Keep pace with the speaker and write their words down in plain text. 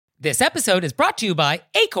This episode is brought to you by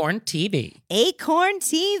Acorn TV. Acorn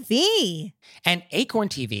TV. And Acorn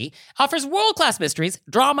TV offers world-class mysteries,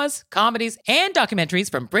 dramas, comedies, and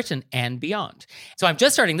documentaries from Britain and beyond. So I'm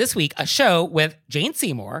just starting this week a show with Jane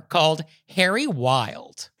Seymour called Harry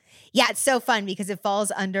Wild. Yeah, it's so fun because it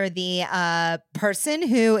falls under the person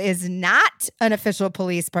who is not an official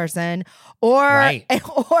police person or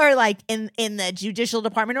like in the judicial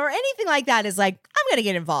department or anything like that is like, I'm going to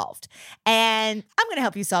get involved and I'm going to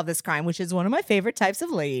help you solve this crime, which is one of my favorite types of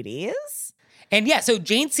ladies. And yeah, so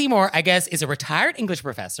Jane Seymour, I guess, is a retired English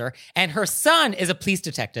professor, and her son is a police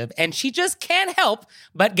detective, and she just can't help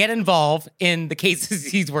but get involved in the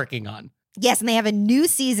cases he's working on. Yes, and they have a new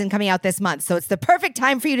season coming out this month, so it's the perfect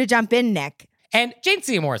time for you to jump in, Nick. And Jane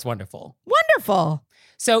Seymour is wonderful. Wonderful.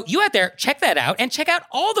 So you out there, check that out and check out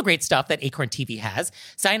all the great stuff that Acorn TV has.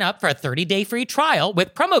 Sign up for a 30-day free trial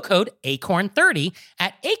with promo code ACORN30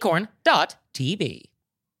 at acorn.tv.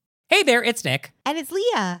 Hey there, it's Nick. And it's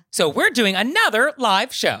Leah. So we're doing another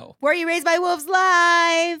live show. Were You Raised by Wolves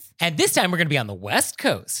Live? And this time we're going to be on the West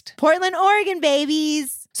Coast. Portland, Oregon,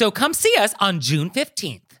 babies. So come see us on June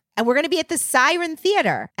 15th. And we're going to be at the Siren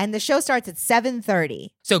Theater. And the show starts at 7:30.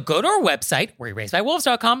 So go to our website,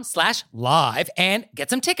 wereyouRaisedByWolves.com/live and get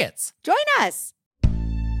some tickets. Join us.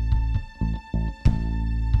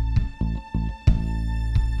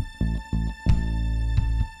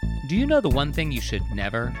 Do you know the one thing you should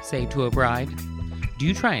never say to a bride? Do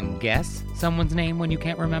you try and guess someone's name when you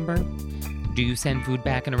can't remember? Do you send food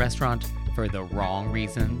back in a restaurant for the wrong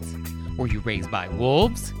reasons? Were you raised by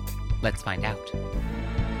wolves? Let's find out.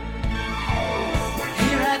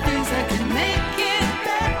 Here are things that can make it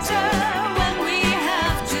better when we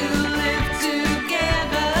have to live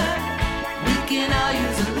together. We can all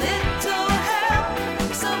use a little help.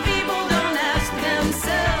 Some people don't ask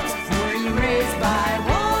themselves, were you raised by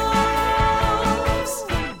wolves?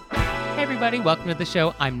 Hey everybody, welcome to the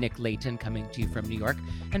show. I'm Nick Layton coming to you from New York.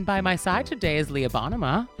 And by my side today is Leah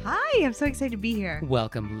Bonnema. Hi, I'm so excited to be here.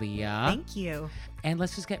 Welcome, Leah. Thank you. And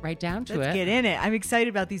let's just get right down to Let's it. get in it. I'm excited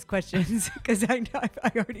about these questions because I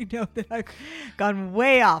already know that I've gone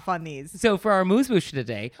way off on these. So for our Moose Boosh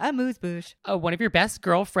today, A moose boosh. one of your best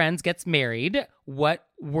girlfriends gets married. What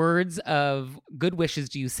words of good wishes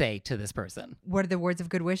do you say to this person? What are the words of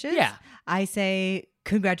good wishes? Yeah. I say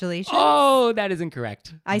congratulations. Oh, that is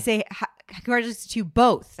incorrect. I say congratulations to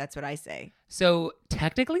both. That's what I say. So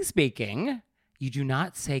technically speaking, you do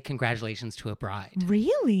not say congratulations to a bride.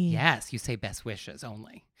 Really? Yes, you say best wishes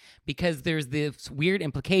only. Because there's this weird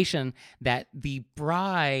implication that the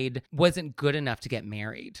bride wasn't good enough to get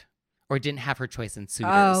married or didn't have her choice in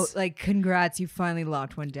suitors. Oh, like congrats, you finally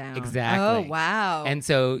locked one down. Exactly. Oh, wow. And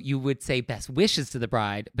so you would say best wishes to the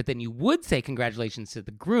bride, but then you would say congratulations to the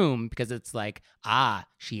groom because it's like,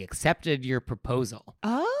 she accepted your proposal.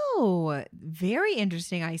 Oh, very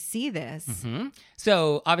interesting. I see this. Mm-hmm.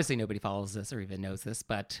 So obviously nobody follows this or even knows this,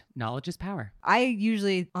 but knowledge is power. I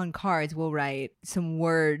usually on cards will write some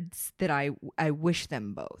words that I wish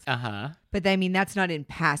them both. Uh-huh. But I mean, that's not in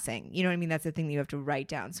passing. You know what I mean? That's the thing that you have to write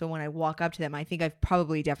down. So when I walk up to them, I think I've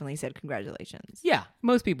probably definitely said congratulations. Yeah,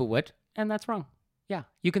 most people would, and that's wrong. Yeah,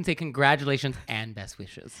 you can say congratulations and best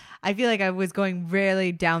wishes. I feel like I was going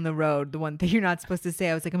really down the road. The one thing you're not supposed to say.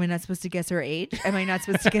 I was like, am I not supposed to guess her age? Am I not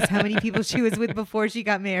supposed to guess how many people she was with before she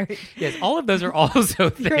got married? Yes, all of those are also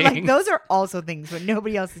things. You're like, those are also things, but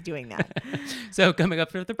nobody else is doing that. So coming up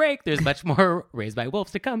after the break, there's much more Raised by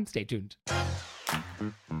Wolves to come. Stay tuned.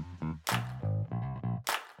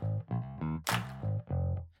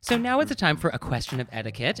 So now it's a time for a question of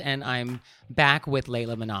etiquette, and I'm back with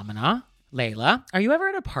Layla Menomina. Layla, are you ever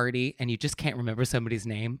at a party and you just can't remember somebody's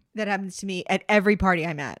name? That happens to me at every party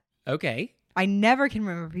I'm at. Okay. I never can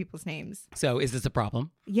remember people's names. So is this a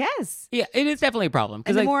problem? Yes. Yeah, it is definitely a problem.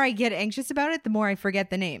 And the more I get anxious about it, the more I forget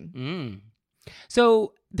the name.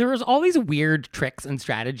 So there's all these weird tricks and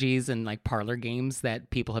strategies and like parlor games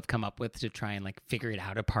that people have come up with to try and like figure it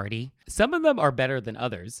out at a party. Some of them are better than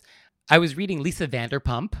others. I was reading Lisa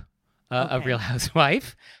Vanderpump, a Real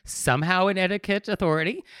Housewife, somehow an etiquette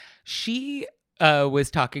authority. She was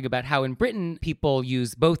talking about how in Britain, people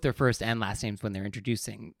use both their first and last names when they're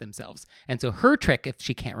introducing themselves. And so her trick, if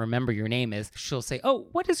she can't remember your name, is she'll say, oh,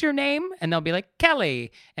 what is your name? And they'll be like,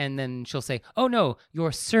 Kelly. And then she'll say, oh, no,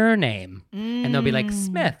 your surname. And they'll be like,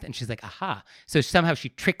 Smith. And she's like, aha. So somehow she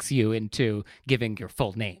tricks you into giving your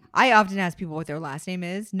full name. I often ask people what their last name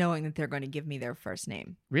is, knowing that they're going to give me their first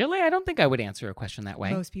name. Really? I don't think I would answer a question that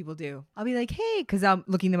way. Most people do. I'll be like, hey, because I'm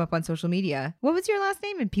looking them up on social media. What was your last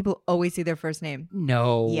name? And people always say their first name. name.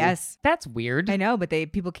 No. Yes. That's weird. I know, but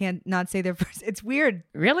people can't not say their first. It's weird.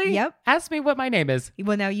 Really? Yep. Ask me what my name is.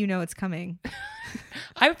 Well, now you know it's coming.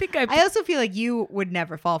 I think I also feel like you would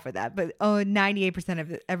never fall for that, but 98%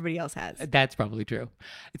 of everybody else has. That's probably true.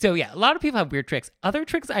 So yeah, a lot of people have weird tricks. Other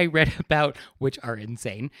tricks I read about, which are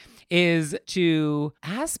insane, is to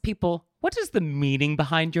ask people, what is the meaning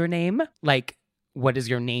behind your name? Like, what does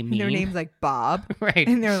your name mean? And their name's like Bob. Right.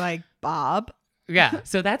 And they're like, Bob, Yeah.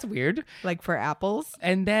 So that's weird. like for apples.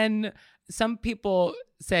 And then some people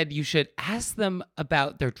said you should ask them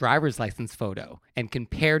about their driver's license photo and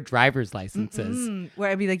compare driver's licenses. Where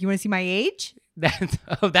I'd be like, you want to see my age?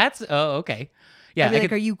 Okay. Yeah. I'd be I like,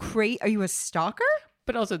 could- are you a stalker?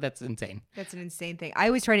 but also that's insane. That's an insane thing. I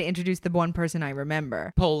always try to introduce the one person I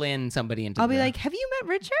remember. Pull in somebody into I'll be the- like, have you met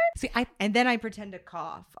Richard? see, And then I pretend to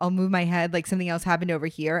cough. I'll move my head like something else happened over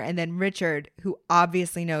here. And then Richard, who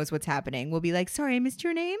obviously knows what's happening, will be like, sorry, I missed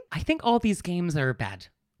your name. I think all these games are bad.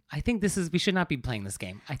 I think we should not be playing this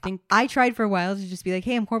game. I think I tried for a while to just be like,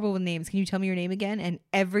 hey, I'm horrible with names. Can you tell me your name again? And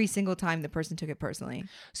every single time the person took it personally.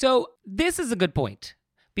 so. This is a good point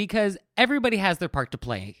because everybody has their part to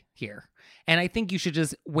play here. And I think you should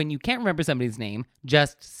just, when you can't remember somebody's name,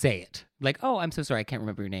 just say it. Like, oh, I'm so sorry, I can't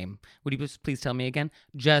remember your name. Would you just please tell me again?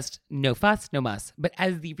 Just no fuss, no muss. But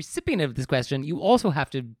as the recipient of this question, you also have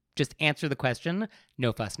to just answer the question,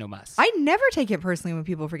 no fuss, no muss. I never take it personally when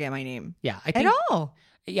people forget my name yeah, I at think, all.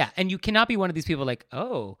 Yeah, and you cannot be one of these people like,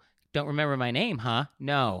 oh, don't remember my name, huh?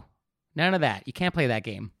 No, none of that. You can't play that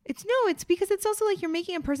game. It's because it's also like you're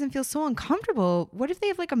making a person feel so uncomfortable. What if they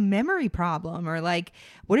have like a memory problem, or like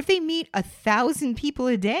what if they meet 1,000 people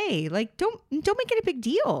a day? Like don't make it a big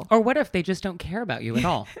deal. Or what if they just don't care about you at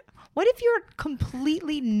all? What if you're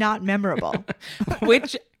completely not memorable?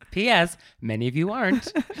 Which, P.S., many of you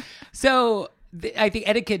aren't. So I think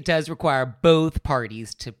etiquette does require both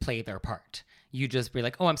parties to play their part. You just be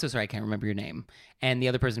like, oh, I'm so sorry, I can't remember your name. And the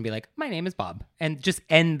other person be like, my name is Bob. And just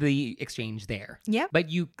end the exchange there. Yeah. But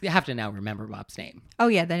you have to now remember Bob's name. Oh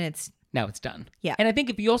yeah, then it's Now it's done. Yeah. And I think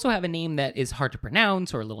if you also have a name that is hard to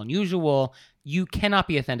pronounce or a little unusual, you cannot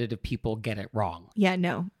be offended if people get it wrong. yeah,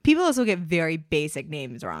 no. People also get very basic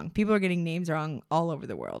names wrong. People are getting names wrong all over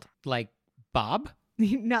the world. Like Bob?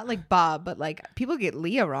 Not like Bob, but like people get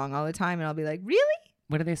Leah wrong all the time, and I'll be like, really?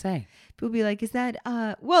 What do they say? People be like, is that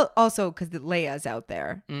well, also because the Leia's out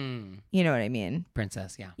there. Mm, You know what I mean?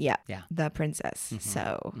 princess, yeah. Yeah. Yeah. The princess.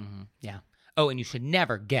 So Hmm. Yeah. Oh, and you should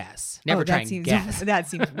never guess. Never Oh, try that and seems guess. that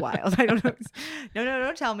seems wild. I don't know. No,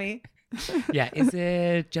 don't tell me. Yeah. Is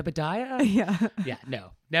it Jebediah? Yeah. Yeah.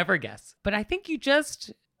 No, never guess. But I think you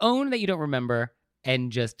just own that you don't remember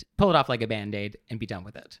and just pull it off like a Band-Aid and be done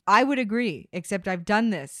with it. I would agree, except I've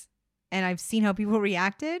done this and I've seen how people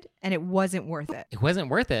reacted and it wasn't worth it. It wasn't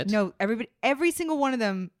worth it. No, every single one of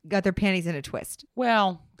them got their panties in a twist.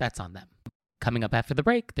 Well, that's on them. Coming up after the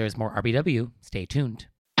break, there's more RBW. Stay tuned.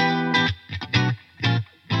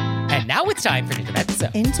 And now it's time for Intermezzo.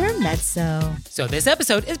 Intermezzo. So this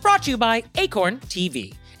episode is brought to you by Acorn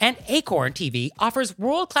TV. And Acorn TV offers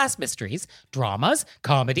world-class mysteries, dramas,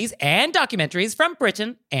 comedies, and documentaries from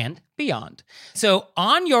Britain and beyond. So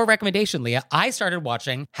on your recommendation, Leah, I started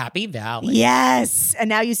watching Happy Valley. Yes. And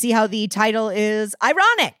now you see how the title is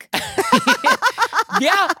ironic.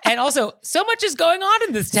 Yeah, and also so much is going on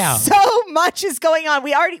in this town. So much is going on.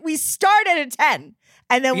 We start at a 10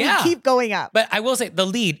 and then Yeah. we keep going up. But I will say, the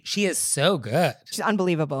lead, she is so good. She's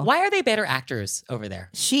unbelievable. Why are they better actors over there?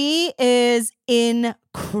 She is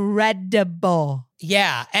incredible.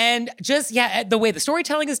 Yeah, and just the way the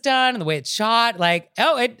storytelling is done and the way it's shot, like,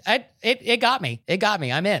 oh, it got me. It got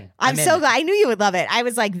me. I'm in. I'm in. so glad. I knew you would love it. I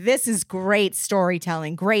was like, this is great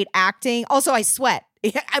storytelling, great acting. Also, I sweat.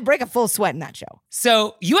 I break a full sweat in that show.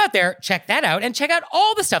 So you out there, check that out and check out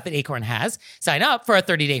all the stuff that Acorn has. Sign up for a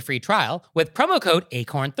 30-day free trial with promo code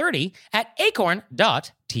ACORN30 at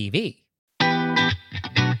acorn.tv.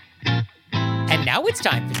 And now it's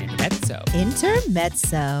time for Intermezzo.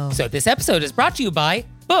 Intermezzo. So this episode is brought to you by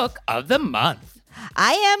Book of the Month.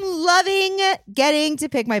 I am loving getting to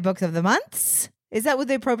pick my books of the months. Is that what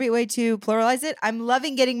the appropriate way to pluralize it? I'm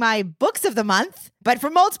loving getting my books of the month, but for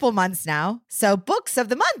multiple months now. So books of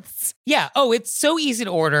the months. Yeah. Oh, it's so easy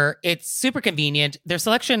to order. It's super convenient. Their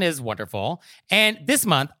selection is wonderful. And this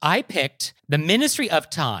month, I picked The Ministry of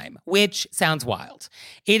Time, which sounds wild.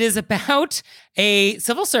 It is about a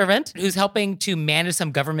civil servant who's helping to manage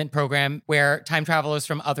some government program where time travelers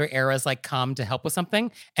from other eras come to help with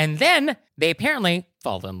something. And then they apparently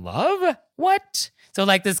fall in love. What? So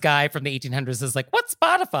like this guy from the 1800s is like, what's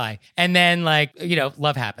Spotify? And then like,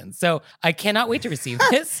 love happens. So I cannot wait to receive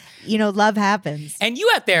this. Love happens. And you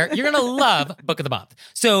out there, you're going to love Book of the Month.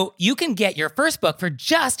 So you can get your first book for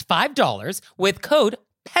just $5 with code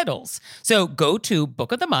PEDALS. So go to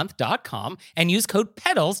bookofthemonth.com and use code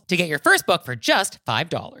PEDALS to get your first book for just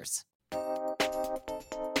 $5.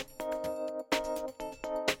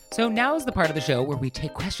 So now is the part of the show where we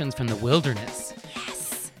take questions from the wilderness.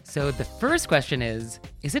 Yes. So the first question is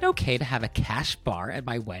it okay to have a cash bar at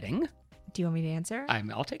my wedding? Do you want me to answer?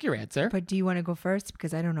 I'll take your answer. But do you want to go first?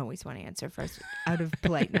 Because I don't always want to answer first out of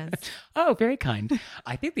politeness. Oh, very kind.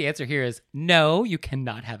 I think the answer here is no, you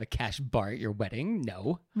cannot have a cash bar at your wedding.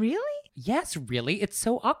 No. Really? Yes, really. It's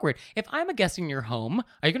so awkward. If I'm a guest in your home,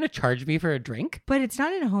 are you going to charge me for a drink? But it's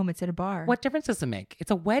not in a home, it's at a bar. What difference does it make?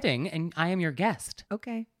 It's a wedding and I am your guest.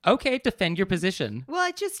 Okay. Okay, defend your position. Well,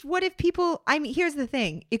 what if people, here's the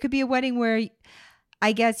thing. It could be a wedding where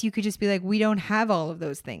I guess you could just be like, we don't have all of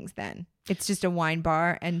those things then. It's just a wine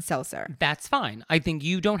bar and seltzer. That's fine. I think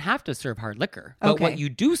you don't have to serve hard liquor. But Okay. what you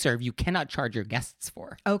do serve, you cannot charge your guests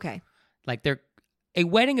for. Okay. Like a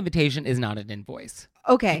wedding invitation is not an invoice.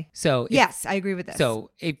 Okay. So Yes, I agree with this.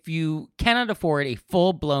 So if you cannot afford a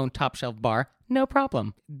full-blown top shelf bar, no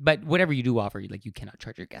problem. But whatever you do offer, you cannot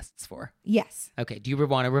charge your guests for. Yes. Okay. Do you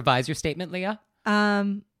want to revise your statement, Leah?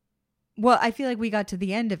 Well, I feel like we got to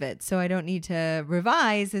the end of it, so I don't need to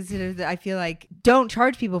revise. I feel like don't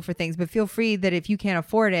charge people for things, but feel free that if you can't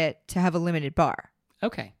afford it, to have a limited bar.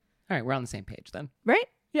 Okay. All right. We're on the same page then. Right?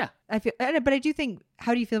 Yeah. But I do think,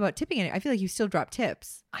 how do you feel about tipping it? I feel like you still drop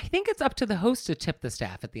tips. I think it's up to the host to tip the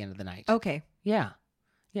staff at the end of the night. Okay. Yeah.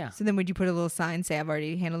 Yeah. So then would you put a little sign, say, I've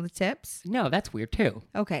already handled the tips? No, that's weird too.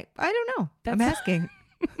 Okay. I don't know. I'm That's- asking.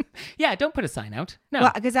 Yeah, don't put a sign out. No.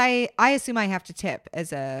 Well, because I assume I have to tip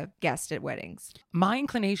as a guest at weddings. My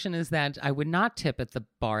inclination is that I would not tip at the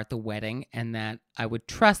bar at the wedding and that I would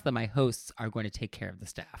trust that my hosts are going to take care of the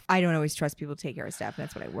staff. I don't always trust people to take care of staff.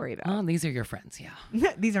 That's what I worry about. Oh, these are your friends.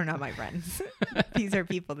 Yeah. These are not my friends. These are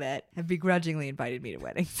people that have begrudgingly invited me to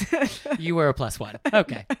weddings. You were a +1.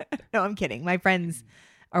 Okay. No, I'm kidding. My friends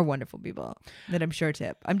are wonderful people that I'm sure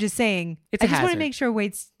tip. I'm just saying, It's I a just want to hazard. make sure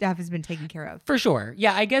wait staff has been taken care of. For sure.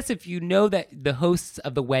 Yeah, I guess if you know that the hosts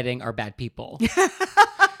of the wedding are bad people,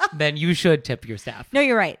 then you should tip your staff. No,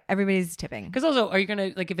 you're right. Everybody's tipping. Because also, are you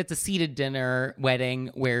going to, if it's a seated dinner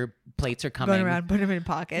wedding where plates are coming. Going around, put them in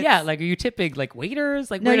pockets. Yeah, are you tipping waiters?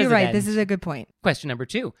 No, where does you're it right. end? This is a good point. Question number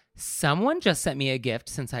 2. Someone just sent me a gift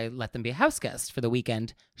since I let them be a house guest for the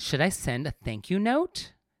weekend. Should I send a thank you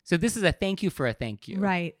note? So this is a thank you for a thank you.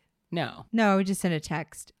 Right. No. No, we just send a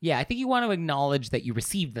text. Yeah, I think you want to acknowledge that you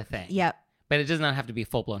received the thing. Yep. But it does not have to be a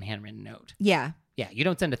full-blown handwritten note. Yeah. Yeah, you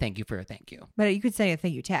don't send a thank you for a thank you. But you could say a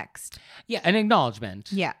thank you text. Yeah, an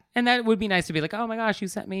acknowledgement. Yeah. And that would be nice to be like, oh my gosh, you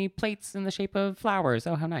sent me plates in the shape of flowers.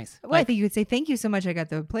 Oh, how nice. Well, I think you could say thank you so much. I got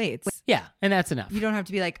the plates. Yeah, and that's enough. You don't have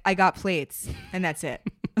to be like, I got plates, and that's it.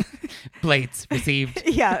 Plates received.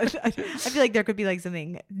 Yeah. I feel like there could be like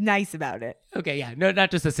something nice about it. Okay, yeah. No,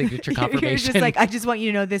 not just a signature You're confirmation. just like, I just want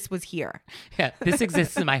you to know this was here. Yeah, this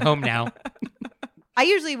exists in my home now. I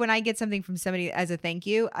usually, when I get something from somebody as a thank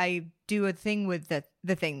you, I do a thing with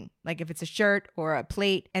the thing. Like if it's a shirt or a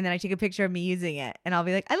plate, and then I take a picture of me using it, and I'll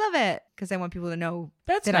be like, I love it, because I want people to know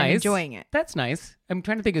That's that nice. I'm enjoying it. That's nice. I'm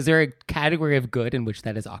trying to think, is there a category of good in which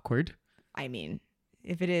that is awkward? I mean,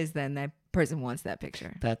 if it is, then that person wants that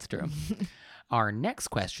picture. That's true. Our next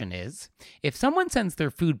question is, if someone sends their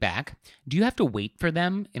food back, do you have to wait for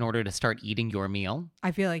them in order to start eating your meal?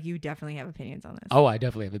 I feel like you definitely have opinions on this. Oh, I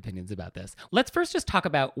definitely have opinions about this. Let's first just talk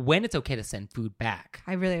about when it's okay to send food back.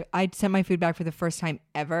 I sent my food back for the first time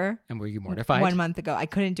ever. And were you mortified? 1 month ago. I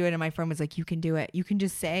couldn't do it, and my friend was like, you can do it. You can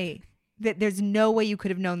just say that there's no way you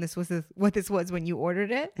could have known this was what this was when you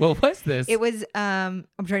ordered it. What was this? It was I'm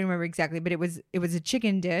trying to remember exactly, but it was a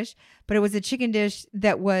chicken dish, but it was a chicken dish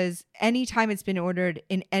that was anytime it's been ordered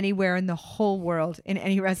in anywhere in the whole world in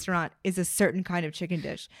any restaurant is a certain kind of chicken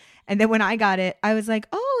dish. And then when I got it, I was like,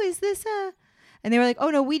 "Oh, is this a?" And they were like,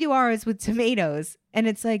 "Oh no, we do ours with tomatoes." And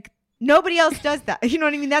it's like nobody else does that. You know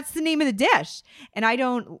what I mean? That's the name of the dish. And I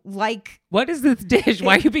don't like What is this dish?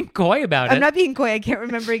 Why are you being coy about it? I'm not being coy. I can't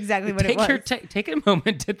remember exactly what it was. Take a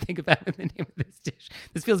moment to think about the name of this dish.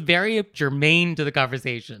 This feels very germane to the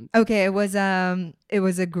conversation. Okay, it was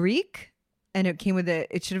a Greek, and it came with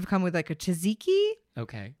it should have come with like a tzatziki,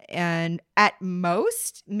 Okay. and at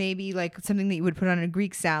most maybe like something that you would put on a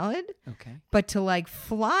Greek salad. Okay. But to like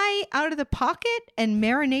fly out of the pocket and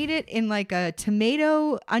marinate it in like a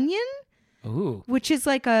tomato onion, Ooh. which is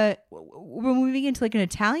like we're moving into like an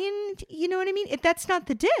Italian, you know what I mean? That's not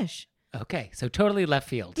the dish. Okay, so totally left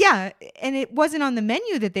field. Yeah, and it wasn't on the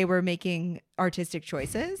menu that they were making artistic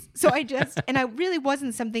choices. So I just, and I really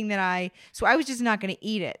wasn't something that so I was just not going to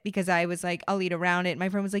eat it because I was like, I'll eat around it. My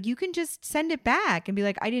friend was like, you can just send it back and be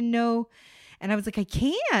like, I didn't know. And I was like, I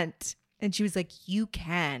can't. And she was like, you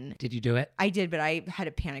can. Did you do it? I did, but I had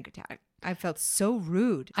a panic attack. I felt so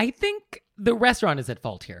rude. I think the restaurant is at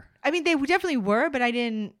fault here. I mean, they definitely were, but I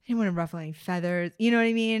didn't want to ruffle any feathers. You know what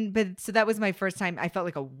I mean? But so that was my first time. I felt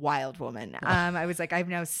like a wild woman. I was like, I've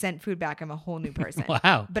now sent food back. I'm a whole new person.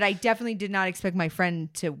 Wow. But I definitely did not expect my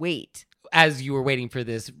friend to wait. As you were waiting for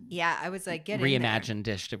this Yeah, I was like, get reimagined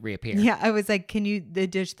dish to reappear. in there. Yeah, I was like, can you the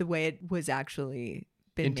dish the way it was actually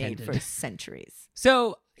been Intended. made for centuries?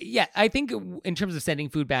 So, yeah, I think in terms of sending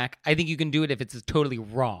food back, I think you can do it if it's totally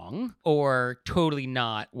wrong or totally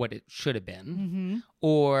not what it should have been, Mm-hmm.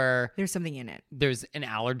 or There's something in it. there's an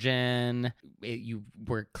allergen you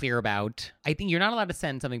were clear about. I think you're not allowed to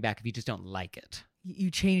send something back if you just don't like it. You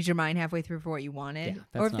changed your mind halfway through for what you wanted, Yeah,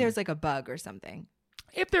 that's or if not- there's like a bug or something.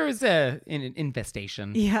 If there is an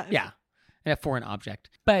infestation. Yeah. Yeah. A foreign object.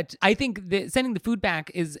 But I think that sending the food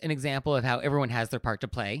back is an example of how everyone has their part to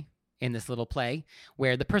play in this little play,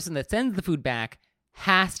 where the person that sends the food back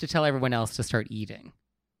has to tell everyone else to start eating.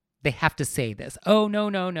 They have to say this. Oh,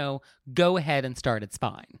 no. Go ahead and start. It's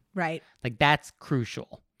fine. Right. Like, that's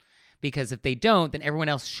crucial. Because if they don't, then everyone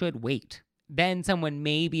else should wait. Then someone,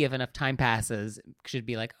 maybe if enough time passes, should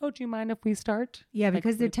be like, oh, do you mind if we start? Yeah, Like,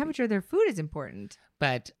 because the temperature of their food is important.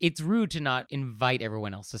 But it's rude to not invite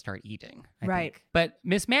everyone else to start eating. I Right. think. But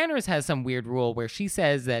Miss Manners has some weird rule where she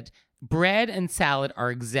says that bread and salad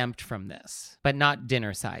are exempt from this, but not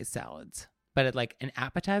dinner-sized salads. But like an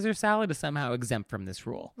appetizer salad is somehow exempt from this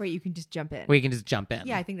rule, Right, you can just jump in. where you can just jump in.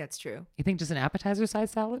 Yeah, I think that's true. You think just an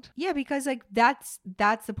appetizer-sized salad? Yeah, because like that's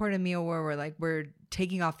the part of the meal where we're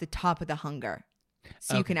taking off the top of the hunger,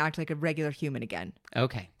 so you Okay. can act like a regular human again.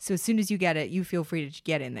 Okay. So as soon as you get it, you feel free to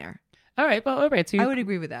get in there. All right. Well, all right. So you, I would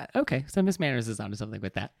agree with that. okay. So Miss Manners is onto something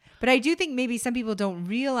with that. But I do think maybe some people don't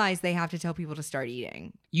realize they have to tell people to start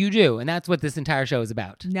eating. You do, and that's what this entire show is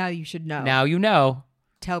about. Now you should know. Now you know.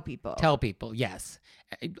 Tell people. Tell people, yes.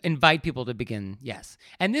 Invite people to begin, yes.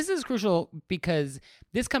 And this is crucial because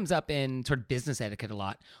this comes up in sort of business etiquette a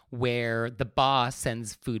lot, where the boss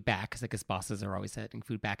sends food back, because I guess bosses are always sending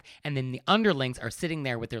food back, and then the underlings are sitting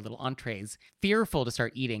there with their little entrees, fearful to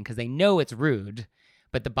start eating because they know it's rude,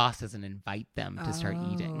 but the boss doesn't invite them to start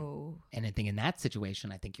eating. Oh. And I think in that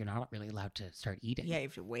situation, I think you're not really allowed to start eating. Yeah, you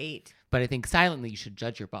have to wait. But I think silently you should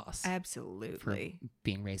judge your boss for Absolutely.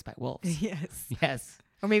 being raised by wolves. Yes. Yes.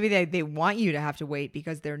 Or maybe they want you to have to wait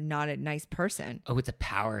because they're not a nice person. Oh, it's a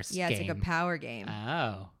power Yeah, it's game. like a power game.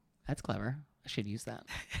 Oh, that's clever. I should use that.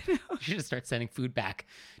 I should just start sending food back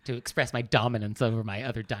to express my dominance over my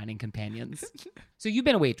other dining companions. So you've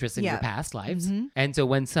been a waitress in your Yeah. past lives. Mhm. And so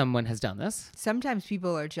when someone has done this, Sometimes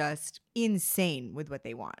people are just insane with what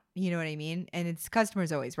they want. You know what I mean? And it's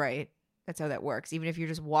customer's always right. That's how that works. Even if you're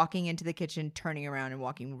just walking into the kitchen, turning around and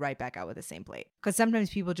walking right back out with the same plate. Because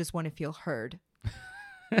sometimes people just want to feel heard.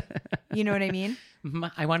 You know what I mean?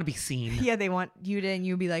 I want to be seen. Yeah, they want you to, and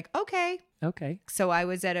you'd be like, okay. Okay. So I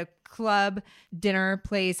was at a club dinner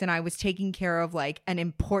place and I was taking care of like an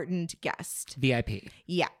important guest. VIP.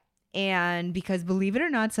 Yeah. And because believe it or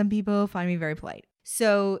not, some people find me very polite.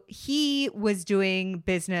 So he was doing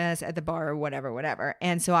business at the bar or whatever.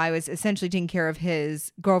 And so I was essentially taking care of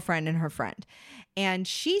his girlfriend and her friend. And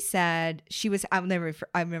she said I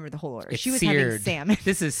remember the whole order. It's She was seared. having salmon.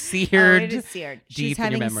 This is Oh, seared. it is seared. deep She's in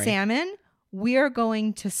your having memory. salmon. We are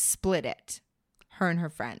going to split it, her and her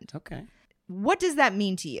friend. Okay. What does that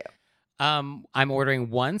mean to you? I'm ordering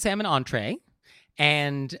one salmon entree,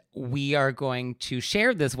 and we are going to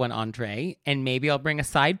share this one entree, and maybe I'll bring a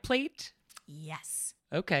side plate. Yes.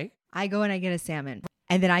 Okay. I go and I get a salmon,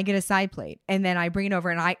 and then I get a side plate, and then I bring it over,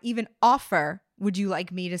 and I even offer, would you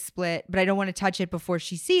like me to split? But I don't want to touch it before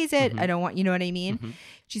she sees it. Mhm. I don't want, you know what I mean? Mhm.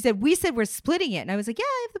 She said, we said we're splitting it. And I was like, yeah,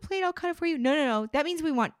 I have the plate. I'll cut it for you. No. That means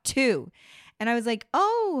we want two. And I was like,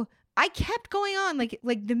 oh, I kept going on like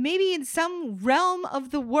maybe in some realm of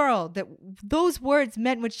the world that those words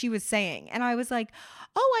meant what she was saying. And I was like,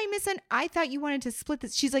 oh, I thought you wanted to split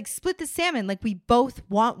this. She's like, split the salmon. Like we both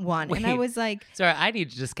want one. And I Wait. was like, Sorry, I need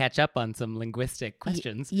to just catch up on some linguistic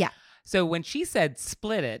questions. yeah, So when she said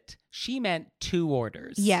split it, she meant two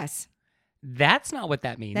orders. yes. That's not what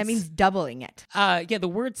that means. That means doubling it. yeah, the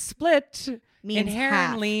word split Means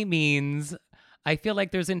inherently means, I feel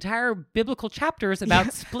like there's entire biblical chapters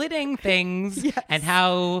about splitting things Yes. and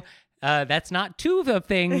how That's not two of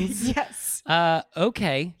things. Yes.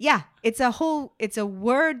 Okay. Yeah. It's a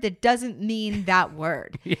word that doesn't mean that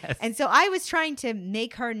word. Yes. And so I was trying to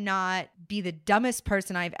make her not be the dumbest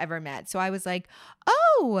person I've ever met. So I was like,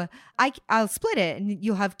 oh, I'll split it and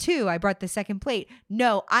you'll have two. I brought the second plate.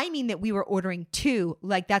 No, I mean that we were ordering two.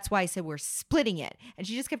 Like, that's why I said we're splitting it. And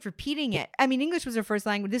she just kept repeating it. I mean, English was her first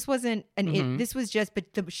language. This wasn't this was just, but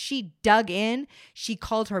she dug in. She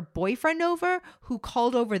called her boyfriend over, who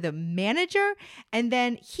called over the manager. And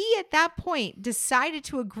then he at that point decided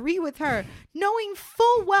to agree with her, knowing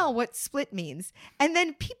full well what split means. And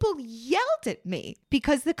then people yelled at me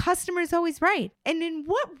because the customer is always right. And in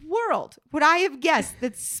what world would I have guessed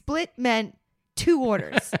that split meant two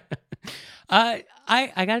orders? I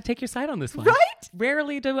got to take your side on this one. Right?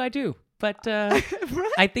 Rarely do I do, but Right?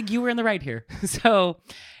 I think you were in the right here. So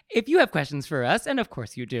if you have questions for us, and of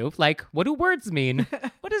course you do, like, what do words mean?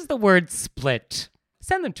 What is the word split?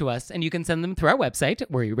 Send them to us, and you can send them through our website,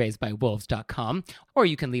 wereyouRaisedByWolves.com, or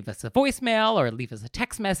you can leave us a voicemail or leave us a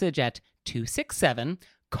text message at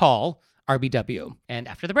 267-CALL-RBW. And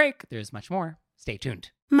after the break, there's much more. Stay tuned.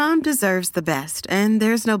 Mom deserves the best, and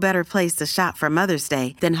there's no better place to shop for Mother's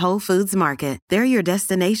Day than Whole Foods Market. They're your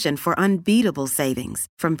destination for unbeatable savings,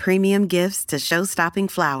 from premium gifts to show-stopping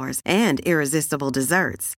flowers and irresistible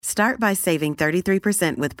desserts. Start by saving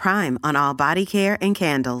 33% with Prime on all body care and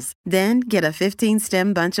candles. Then get a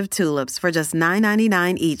 15-stem bunch of tulips for just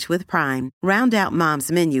 $9.99 each with Prime. Round out Mom's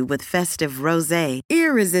menu with festive rosé,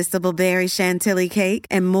 irresistible berry chantilly cake,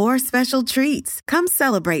 and more special treats. Come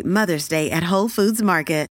celebrate Mother's Day at Whole Foods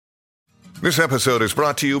Market. This episode is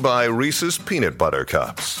brought to you by Reese's Peanut Butter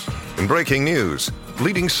Cups. In breaking news,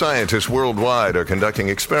 leading scientists worldwide are conducting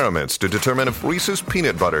experiments to determine if Reese's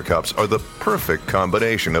Peanut Butter Cups are the perfect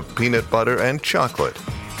combination of peanut butter and chocolate.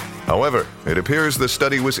 However, it appears the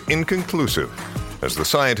study was inconclusive, as the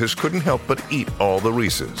scientists couldn't help but eat all the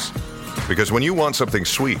Reese's. Because when you want something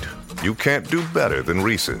sweet, you can't do better than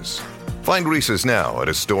Reese's. Find Reese's now at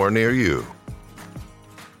a store near you.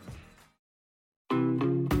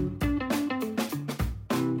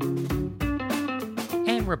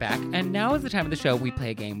 We're back, and now is the time of the show we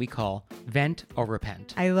play a game we call Vent or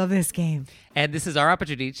Repent. I love this game. And this is our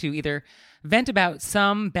opportunity to either vent about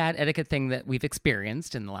some bad etiquette thing that we've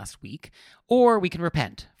experienced in the last week, or we can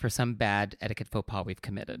repent for some bad etiquette faux pas we've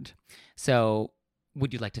committed. So,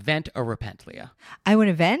 would you like to vent or repent, Leah? I want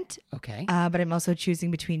to vent, Okay. but I'm also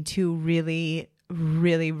choosing between two really,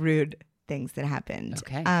 really rude things that happened.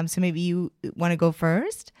 Okay. So maybe you want to go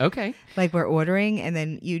first? Okay. Like we're ordering and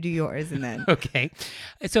then you do yours and then. Okay.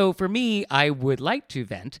 So for me, I would like to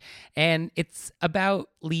vent, and it's about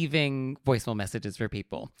leaving voicemail messages for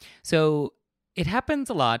people. So it happens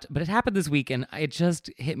a lot, but it happened this week, and it just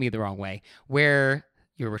hit me the wrong way, where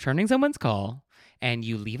you're returning someone's call and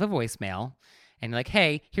you leave a voicemail and you're like,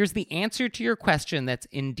 hey, here's the answer to your question that's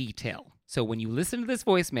in detail. So when you listen to this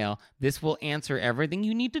voicemail, this will answer everything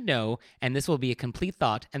you need to know, and this will be a complete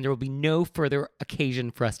thought, and there will be no further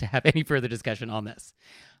occasion for us to have any further discussion on this.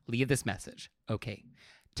 Leave this message. Okay.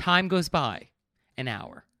 Time goes by. An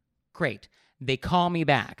hour. Great. They call me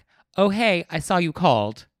back. Oh, hey, I saw you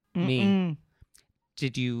called me.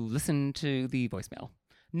 Did you listen to the voicemail?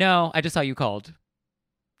 No, I just saw you called.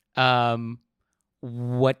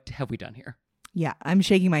 What have we done here? Yeah, I'm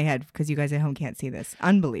shaking my head because you guys at home can't see this.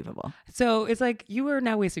 Unbelievable. So it's like, you are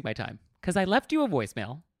now wasting my time because I left you a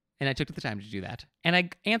voicemail and I took the time to do that. And I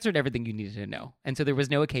answered everything you needed to know. And so there was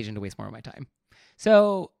no occasion to waste more of my time.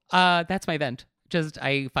 So that's my vent.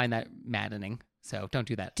 I find that maddening. So don't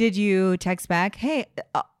do that. Did you text back, hey,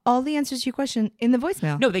 all the answers to your question in the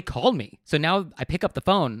voicemail? No, they called me. So now I pick up the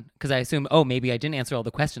phone because I assume, oh, maybe I didn't answer all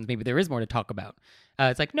the questions. Maybe there is more to talk about.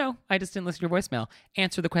 It's like, no, I just didn't listen to your voicemail.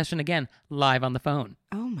 Answer the question again, live on the phone.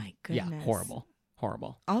 Oh my goodness. Yeah, horrible.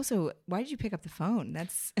 Also, why did you pick up the phone?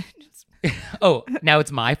 That's just... Oh, now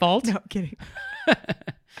it's my fault? No, kidding.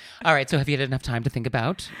 All right, so have you had enough time to think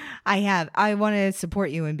about? I have. I want to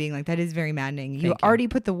support you in being like, that is very maddening. You Thank you. already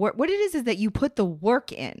put the work. What it is that you put the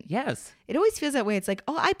work in. Yes. It always feels that way. It's like,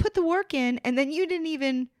 oh, I put the work in and then you didn't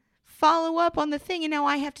even follow up on the thing and now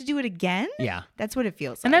I have to do it again? Yeah. That's what it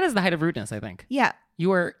feels like. And that is the height of rudeness, I think. Yeah,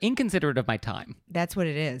 You are inconsiderate of my time. that's what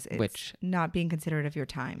it is. It's Which- not being considerate of your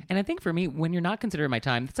time. And I think for me, when you're not considerate of my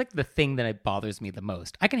time, that's like the thing that bothers me the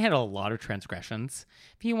most. I can handle a lot of transgressions.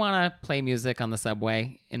 If you want to play music on the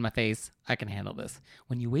subway in my face, I can handle this.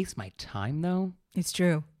 When you waste my time, though, It's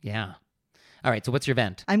true. yeah. All right, so what's your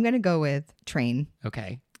vent? I'm going to go with train.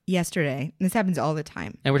 Okay. Yesterday, this happens all the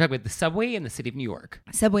time. And we're talking about the subway in the city of New York.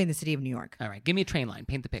 Subway in the city of New York. All right, give me a train line.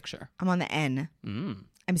 Paint the picture. I'm on the N. Mm.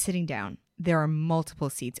 I'm sitting down. there are multiple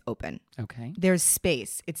seats open. Okay. There's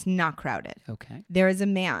space. It's not crowded. Okay. There is a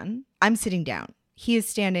man. I'm sitting down. He is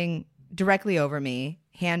standing directly over me,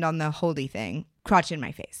 hand on the holdy thing, crotch in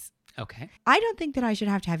my face. Okay. I don't think that I should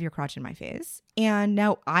have to have your crotch in my face. And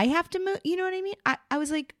now I have to move. You know what I mean? I was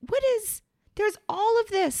like, there's all of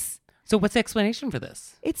this. So what's the explanation for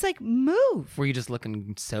this? It's like, move. Were you just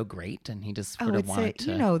looking so great and he just sort of it's wanted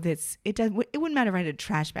to... You know, it wouldn't matter if I had a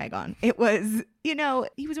trash bag on. It was,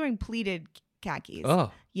 he was wearing pleated khakis.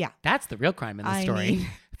 Oh, Yeah. that's the real crime in the I story. mean,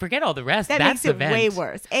 Forget all the rest. That That's makes it the vent. way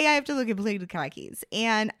worse. I have to look at pleated khakis.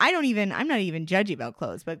 And I'm not even judgy about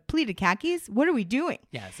clothes, but pleated khakis, what are we doing?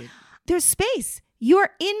 Yeah. There's space. You're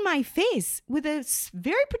in my face with a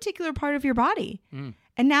very particular part of your body.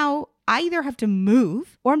 And now I either have to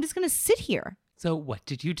move or I'm just going to sit here. So what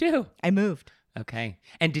did you do? I moved. Okay.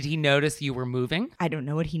 And did he notice you were moving? I don't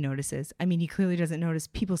know what he notices. I mean, he clearly doesn't notice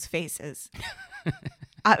people's faces.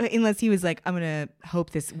 Unless he was like, I'm going to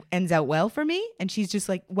hope this ends out well for me. And she's just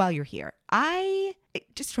like, while you're here.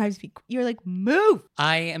 It just drives me. You're like, move.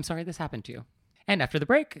 I am sorry this happened to you. And after the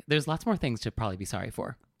break, there's lots more things to probably be sorry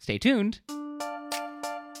for. Stay tuned.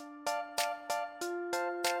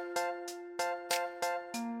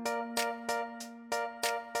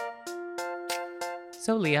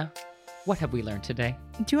 So, Leah, what have we learned today?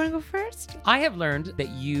 Do you want to go first? I have learned that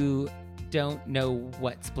you don't know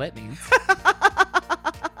what split means.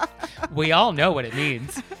 We all know what it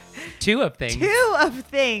means. Two of things. Two of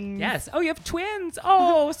things. Yes. Oh, you have twins.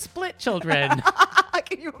 Oh, split children.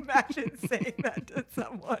 Can you imagine saying that to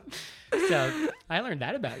someone? So I learned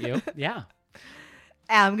that about you. Yeah.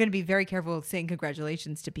 I'm going to be very careful saying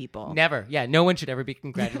congratulations to people. Never. Yeah. No one should ever be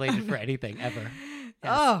congratulated for anything ever.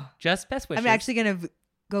 Yes. Oh. Just best wishes. I'm actually going to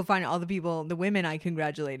go find all the women I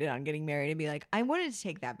congratulated on getting married and be like, I wanted to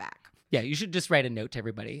take that back. Yeah, you should just write a note to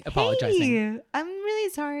everybody apologizing. Hey, I'm really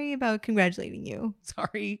sorry about congratulating you.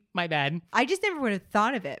 Sorry, my bad. I just never would have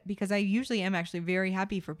thought of it because I usually am actually very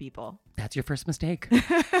happy for people. That's your first mistake.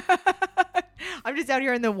 I'm just out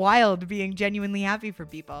here in the wild being genuinely happy for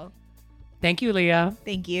people. Thank you, Leah.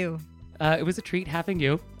 Thank you. It was a treat having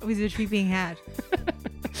you. It was a treat being had.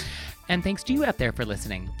 And thanks to you out there for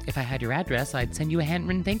listening. If I had your address, I'd send you a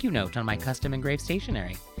handwritten thank you note on my custom engraved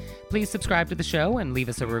stationery. Please subscribe to the show and leave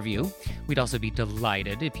us a review. We'd also be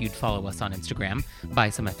delighted if you'd follow us on Instagram, buy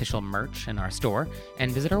some official merch in our store,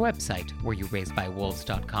 and visit our website,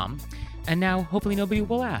 wereyouRaisedByWolves.com. And now, hopefully nobody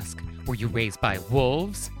will ask, were you raised by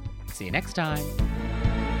wolves? See you next time.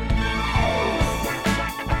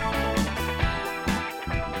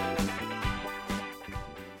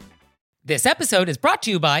 This episode is brought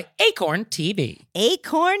to you by Acorn TV.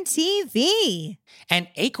 Acorn TV. And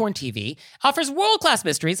Acorn TV offers world-class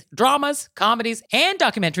mysteries, dramas, comedies, and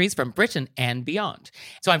documentaries from Britain and beyond.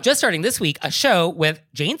 So I'm just starting this week a show with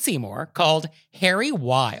Jane Seymour called Harry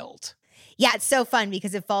Wild. Yeah, it's so fun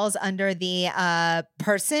because it falls under the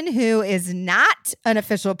person who is not an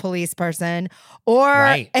official police person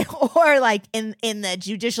or like in the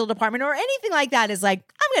judicial department or anything like that is like,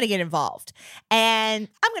 I'm going to get involved and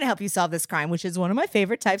I'm going to help you solve this crime, which is one of my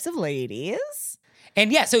favorite types of ladies.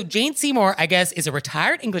 And yeah, so Jane Seymour, I guess, is a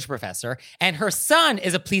retired English professor and her son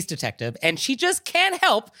is a police detective and she just can't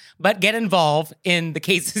help but get involved in the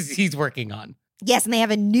cases he's working on. Yes, and they have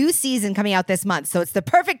a new season coming out this month, so it's the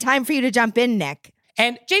perfect time for you to jump in, Nick.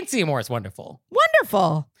 And Jane Seymour is wonderful.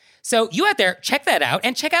 Wonderful. So you out there, check that out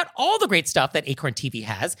and check out all the great stuff that Acorn TV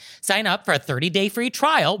has. Sign up for a 30-day free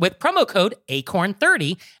trial with promo code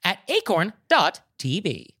ACORN30 at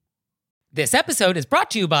acorn.tv. This episode is brought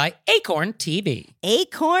to you by Acorn TV.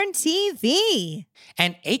 Acorn TV.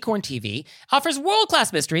 And Acorn TV offers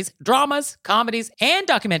world-class mysteries, dramas, comedies, and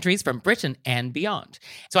documentaries from Britain and beyond.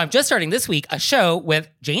 So I'm just starting this week a show with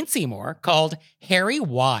Jane Seymour called Harry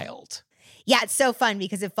Wild. Yeah, it's so fun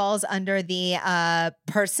because it falls under the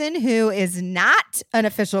person who is not an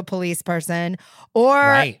official police person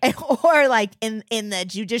or like in the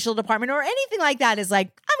judicial department or anything like that is like,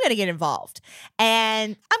 I'm going to get involved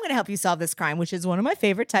and I'm going to help you solve this crime, which is one of my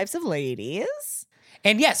favorite types of ladies.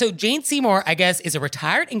 And yeah, so Jane Seymour, I guess, is a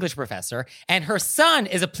retired English professor and her son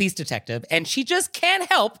is a police detective and she just can't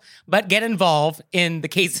help but get involved in the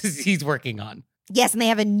cases he's working on. Yes, and they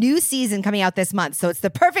have a new season coming out this month, so it's the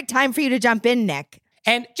perfect time for you to jump in, Nick.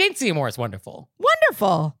 And Jane Seymour is wonderful.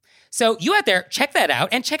 Wonderful. So you out there, check that out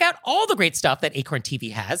and check out all the great stuff that Acorn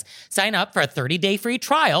TV has. Sign up for a 30-day free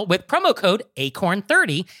trial with promo code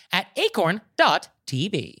ACORN30 at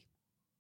acorn.tv.